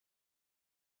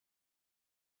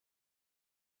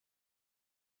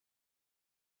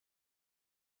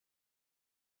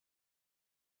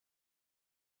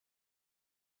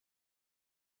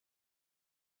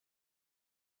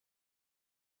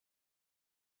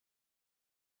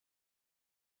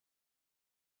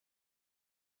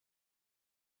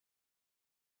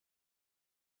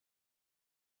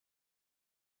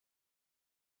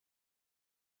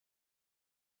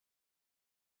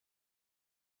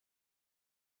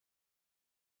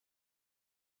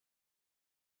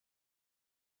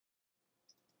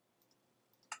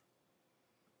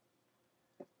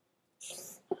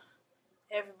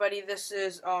Hey everybody, this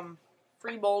is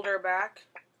freebolder back,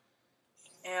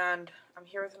 and I'm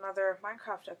here with another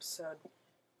Minecraft episode.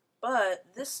 But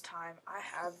this time I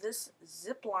have this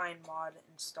zipline mod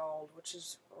installed, which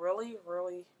is really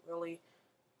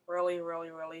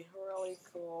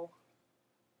cool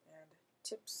and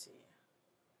tipsy.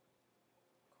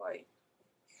 Quite.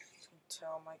 You can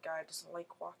tell my guy doesn't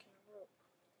like walking a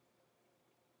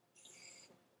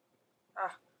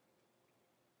rope.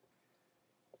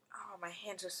 Oh, my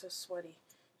hands are so sweaty.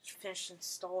 Just finished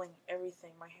installing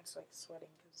everything. My hands are like sweating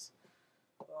because,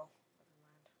 well,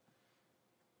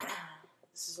 never mind.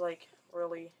 This is like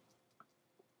really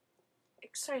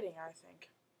exciting, I think,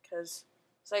 because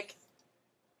it's like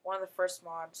one of the first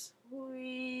mods.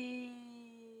 Whee!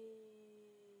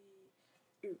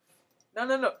 Oof.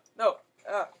 No.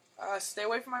 Stay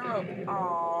away from my rope.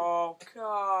 Oh,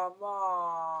 come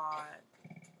on.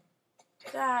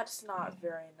 That's not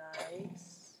very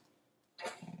nice.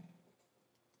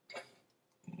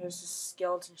 There's a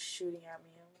skeleton shooting at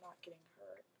me. I'm not getting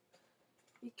hurt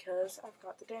because I've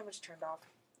got the damage turned off.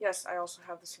 Yes, I also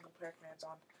have the single player commands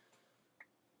on.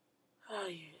 Oh,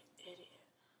 you idiot.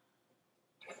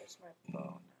 Where's my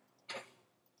bow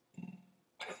now?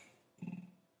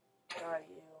 Got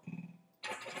you.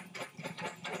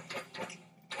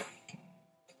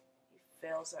 He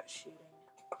fails at shooting.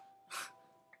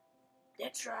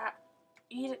 That's right.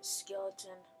 Eat it,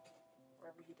 skeleton.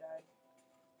 Wherever he died.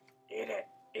 Eat it.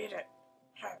 Eat it.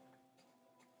 I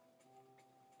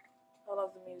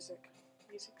love the music.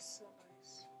 Music's so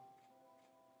nice.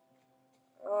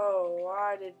 Oh,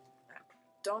 why did that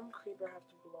dumb creeper have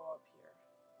to blow up here?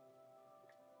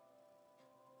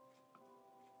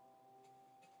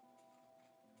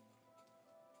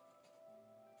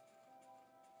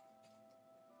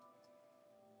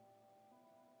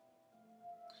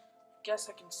 I guess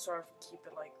I can sort of keep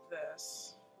it like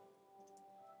this.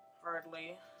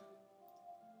 Hardly.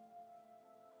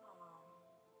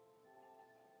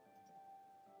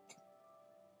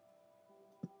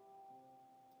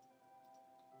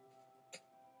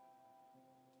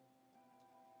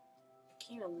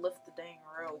 Can't even lift the dang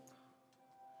rope.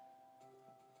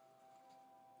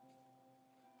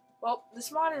 Well,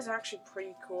 this mod is actually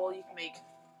pretty cool. You can make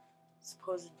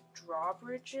supposed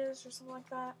drawbridges or something like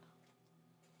that.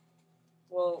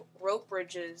 Well, rope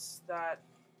bridges that,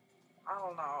 I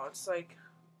don't know, it's like,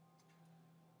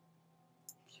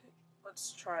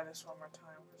 let's try this one more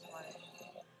time. Where's my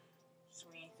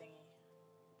swingy thingy?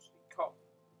 What's it called?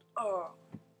 Oh,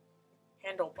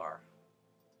 handlebar.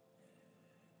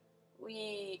 Ooh.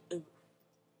 And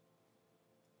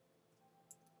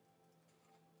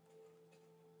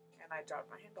I dropped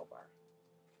my handlebar.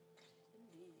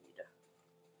 Indeed.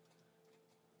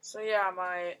 So yeah,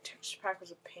 my texture pack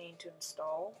was a pain to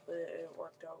install, but it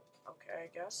worked out okay, I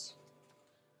guess.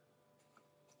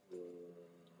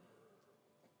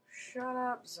 Shut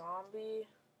up, zombie.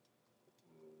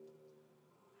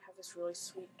 I have this really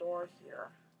sweet door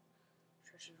here,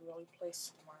 which I should really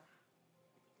place somewhere.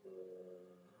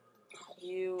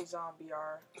 You, zombie,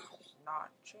 are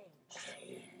not changed.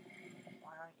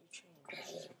 Why aren't you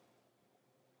changed?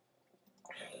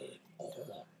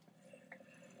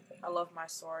 I love my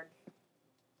sword.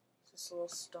 It's just a little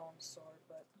stone sword,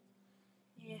 but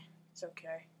yeah, it's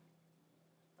okay.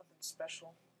 Nothing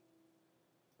special.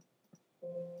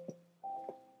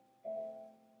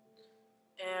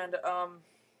 And,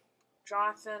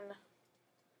 Jonathan,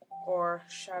 or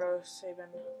Shadow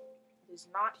Sabin, is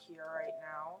not here right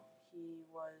now.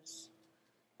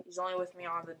 He's only with me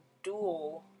on the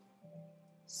dual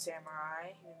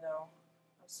samurai, even though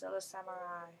I'm still a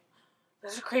samurai.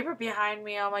 There's a creeper behind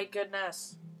me, oh my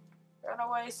goodness. Run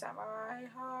away, samurai,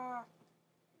 ha.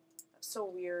 That's so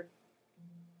weird.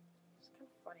 It's kind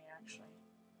of funny, actually.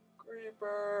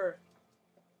 Creeper!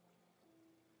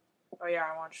 Oh yeah,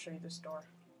 I want to show you this door.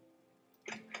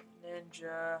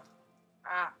 Ninja.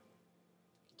 Ah.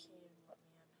 Can't even let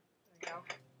me in. There we go.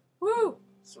 Woo!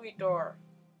 Sweet door.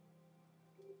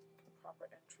 Proper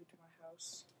entry to my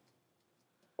house.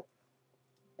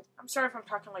 I'm sorry if I'm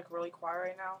talking like really quiet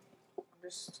right now.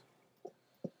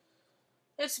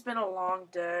 It's been a long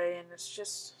day and it's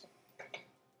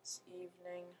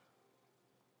evening.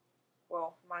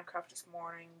 Well, Minecraft is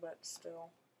morning, but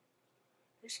still.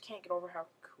 I just can't get over how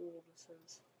cool this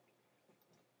is.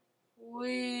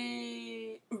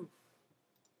 Wee! Oof.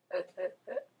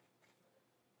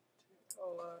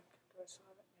 Oh, look. Do I still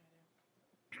have it?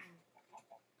 Yeah, I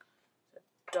do. There's a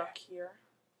duck here.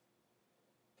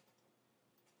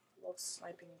 I love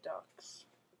sniping ducks.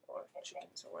 Or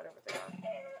chickens, or whatever they are.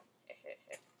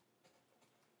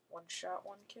 One shot,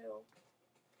 one kill.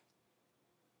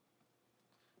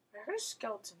 I heard a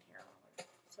skeleton here.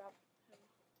 Is that him?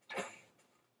 I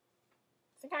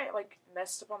think I like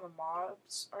messed up on the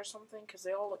mobs or something because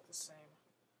they all look the same.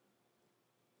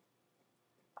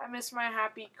 I miss my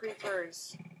happy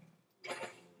creepers.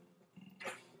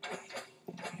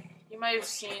 You might have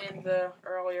seen in the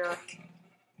earlier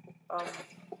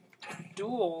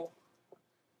duel,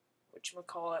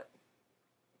 whatchamacallit.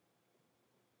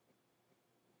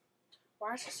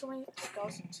 Why is there so many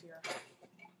skeletons here?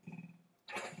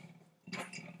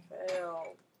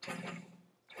 Fail. I'm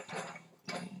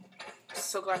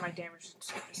so glad my damage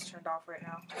is turned off right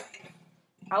now.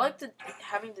 I like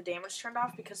having the damage turned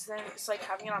off because then it's like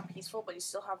having it on peaceful, but you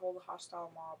still have all the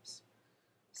hostile mobs.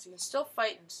 So you can still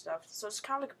fight and stuff. So it's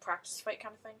kind of like a practice fight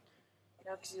kind of thing. You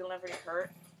know, because you'll never get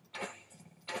hurt.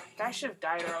 Guy should have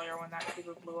died earlier when that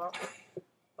creeper blew up.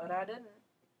 But I didn't.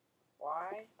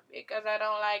 Why? Because I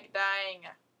don't like dying.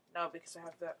 No, because I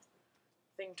have the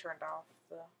thing turned off.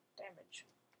 The damage.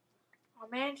 Oh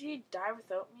man, did he die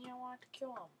without me? I wanted to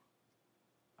kill him.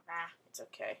 Nah, it's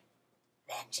okay.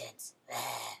 Vengeance.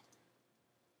 I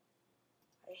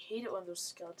hate it when those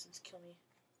skeletons kill me.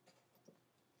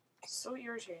 It's so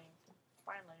irritating.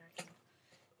 Finally, I can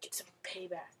get some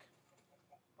payback.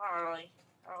 Not really.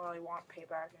 I don't really want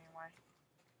payback anyway.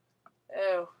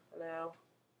 Oh, hello.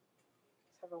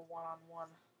 Let's have a one-on-one.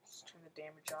 Let's turn the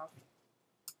damage off.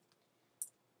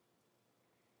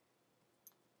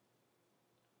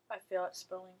 I fail at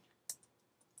spelling.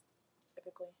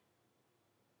 Epically.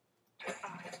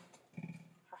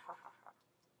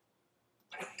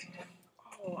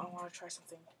 Oh, I want to try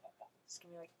something. It's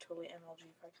gonna be like totally MLG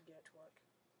if I can get it to work.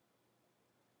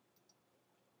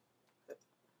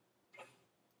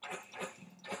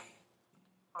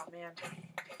 Oh man.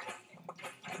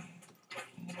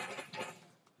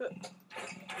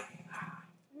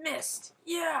 Missed!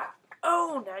 Yeah!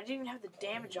 Oh, no, I didn't even have the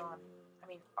damage on. I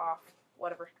mean, off.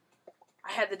 Whatever.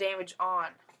 I had the damage on.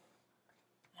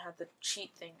 I had the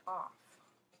cheat thing off.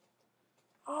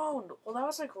 Oh, well, that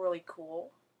was like really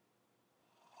cool.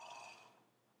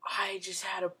 I just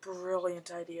had a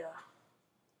brilliant idea.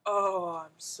 Oh,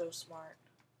 I'm so smart.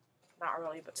 Not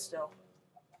really, but still.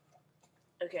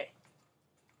 Okay.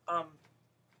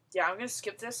 Yeah, I'm gonna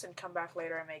skip this and come back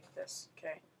later and make this.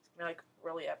 Okay? It's gonna be like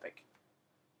really epic.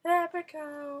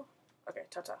 Epico! Okay,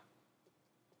 ta-ta.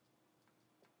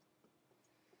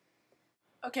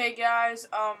 Okay, guys,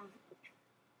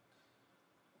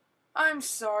 I'm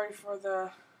sorry for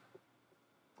the,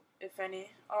 if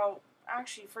any. Oh,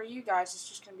 actually, for you guys, it's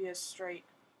just gonna be a straight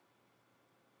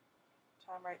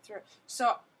time right through.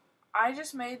 So, I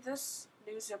just made this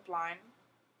new zip line.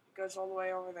 It goes all the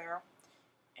way over there.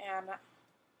 And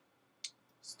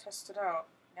let's test it out.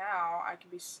 Now, I can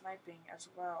be sniping as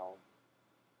well.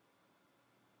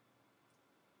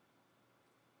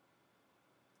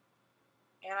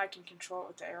 And I can control it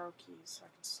with the arrow keys. So I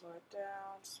can slow it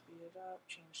down, speed it up,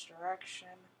 change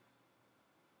direction.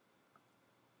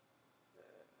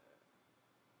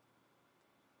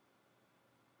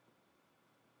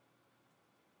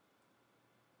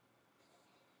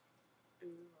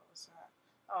 Ooh, what was that?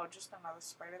 Oh, just another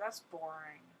spider. That's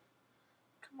boring.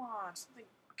 Come on, something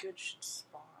good should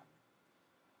spawn.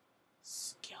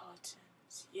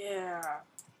 Skeletons. Yeah.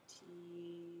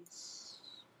 Tease.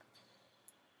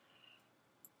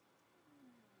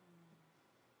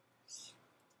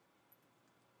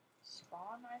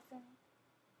 Spawn, I think.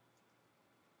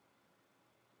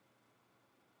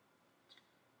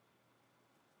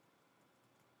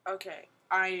 Okay,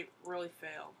 I really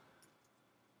failed.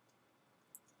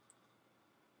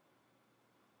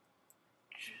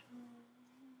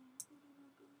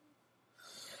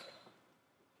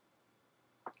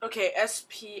 Okay,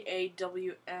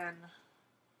 S-P-A-W-N.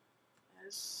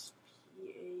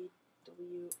 S-P-A-W-N.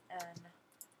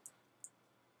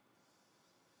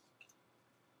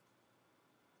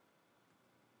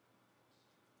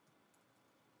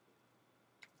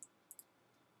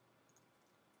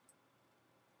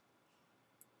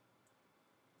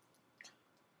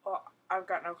 Well, I've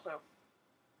got no clue.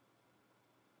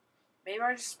 Maybe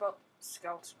I just spelled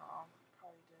skeleton wrong.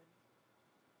 Probably did.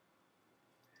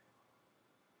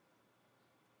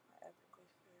 I epically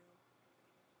failed.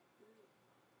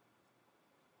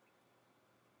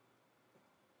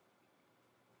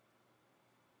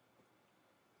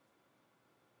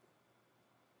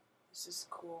 This is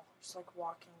cool. Just like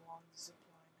walking along the zip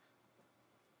line.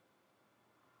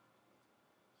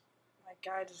 My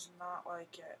guy does not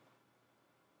like it.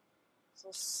 It's a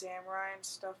little samurai and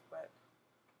stuff, but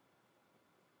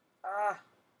ah.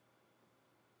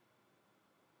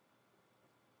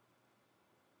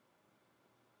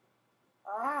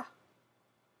 I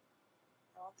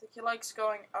don't think he likes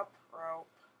going up rope.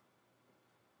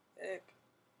 Ick.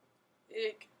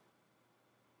 Ick.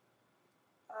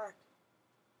 Ah.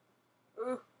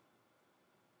 Ooh.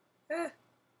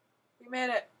 We made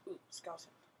it. Ooh,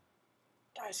 skeleton.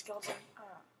 Die, skeleton. Die.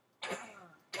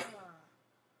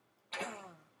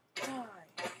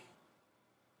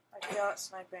 I got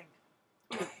sniping.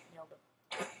 Ooh, nailed him.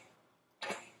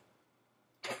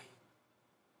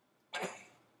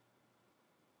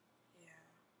 Yeah.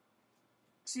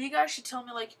 So you guys should tell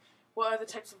me, like, what other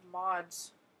types of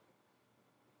mods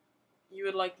you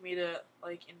would like me to,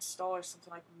 like, install or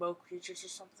something, like Mo Creatures or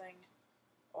something.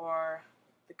 Or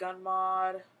the gun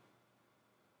mod.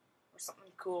 Or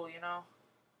something cool, you know?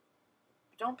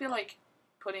 Don't be, like,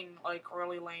 putting, like,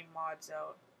 really lame mods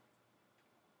out.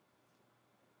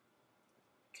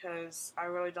 Because I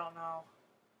really don't know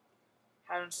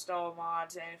how to install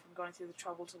mods, and if I'm going through the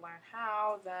trouble to learn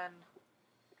how, then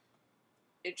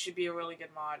it should be a really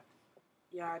good mod.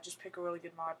 Yeah, just pick a really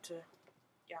good mod to,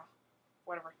 yeah,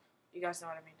 whatever. You guys know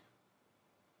what I mean.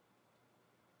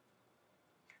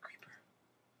 Creeper.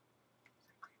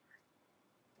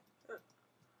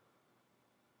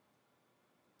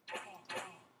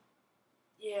 Oh.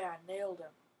 Yeah, nailed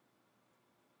him.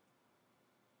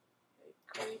 Hey,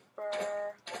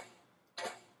 creeper.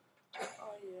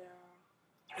 Oh, yeah.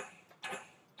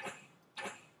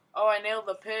 Oh, I nailed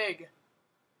the pig.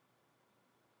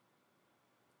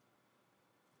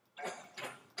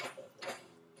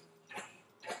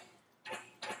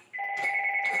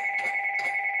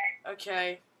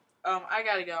 Okay. I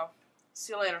gotta go.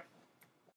 See you later.